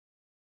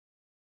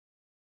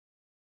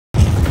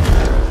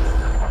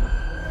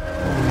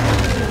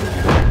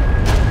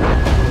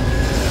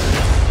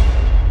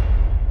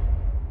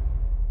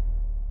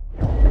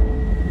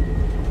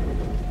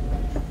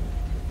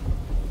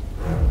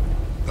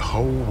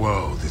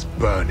world is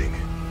burning.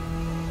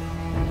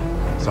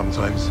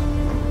 Sometimes,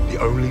 the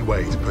only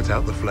way to put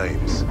out the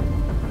flames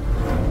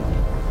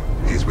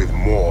is with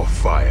more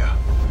fire.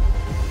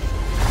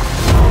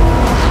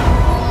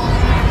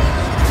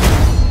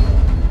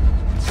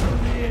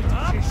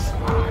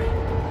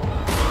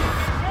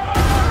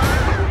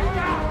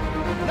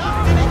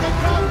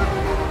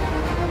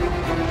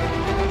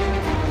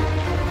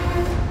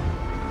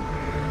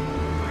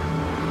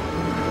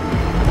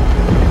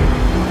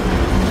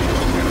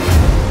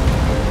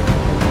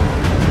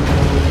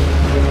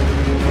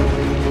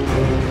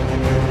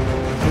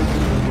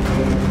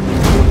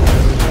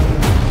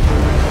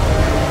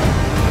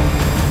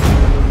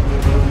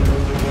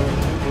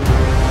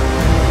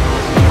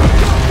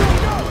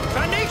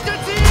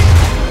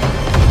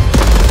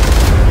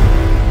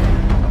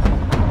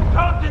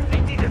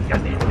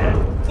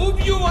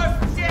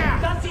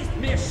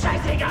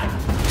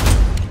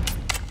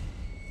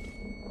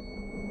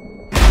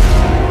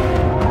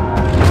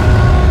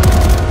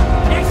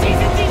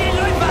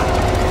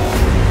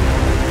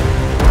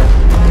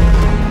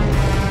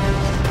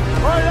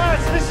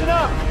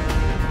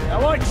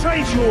 I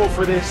trade you all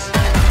for this.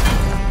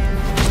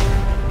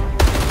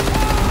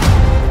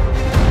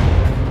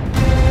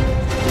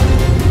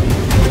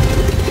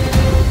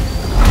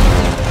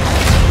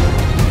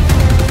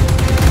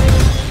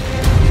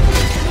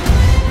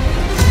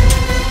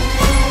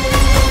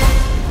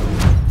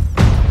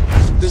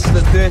 This is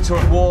the theatre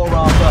of war,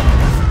 Arthur.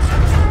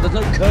 There's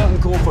no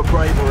curtain call for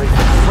bravery.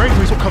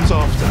 Bravery is what comes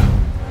after,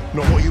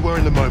 not what you were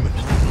in the moment.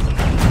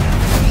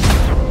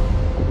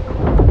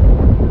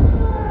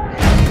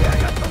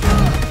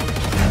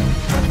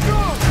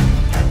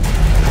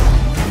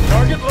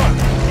 Target locked.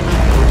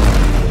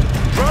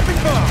 Dropping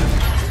bomb.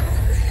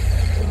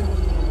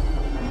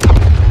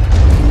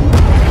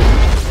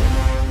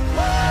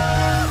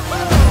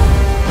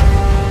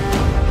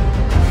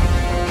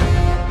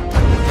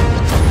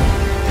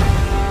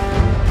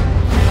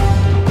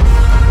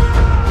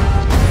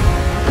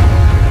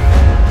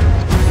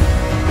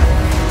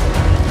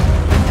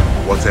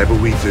 Whatever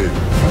we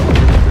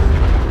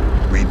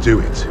do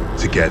it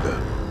together.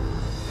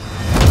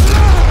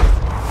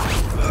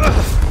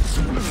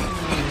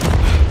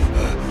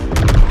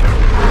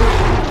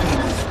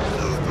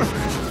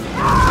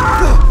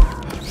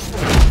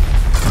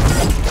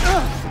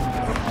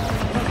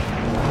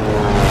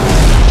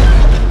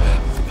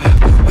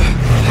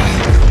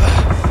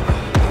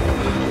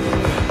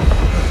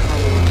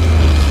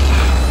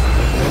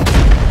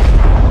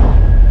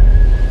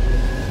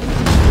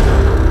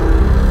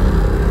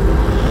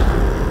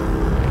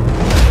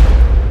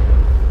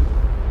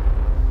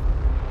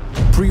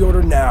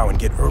 Pre-order now and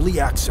get early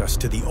access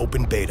to the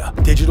open beta.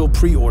 Digital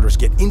pre-orders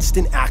get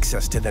instant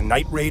access to the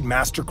Night Raid,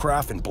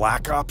 Mastercraft, and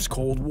Black Ops,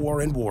 Cold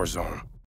War, and Warzone.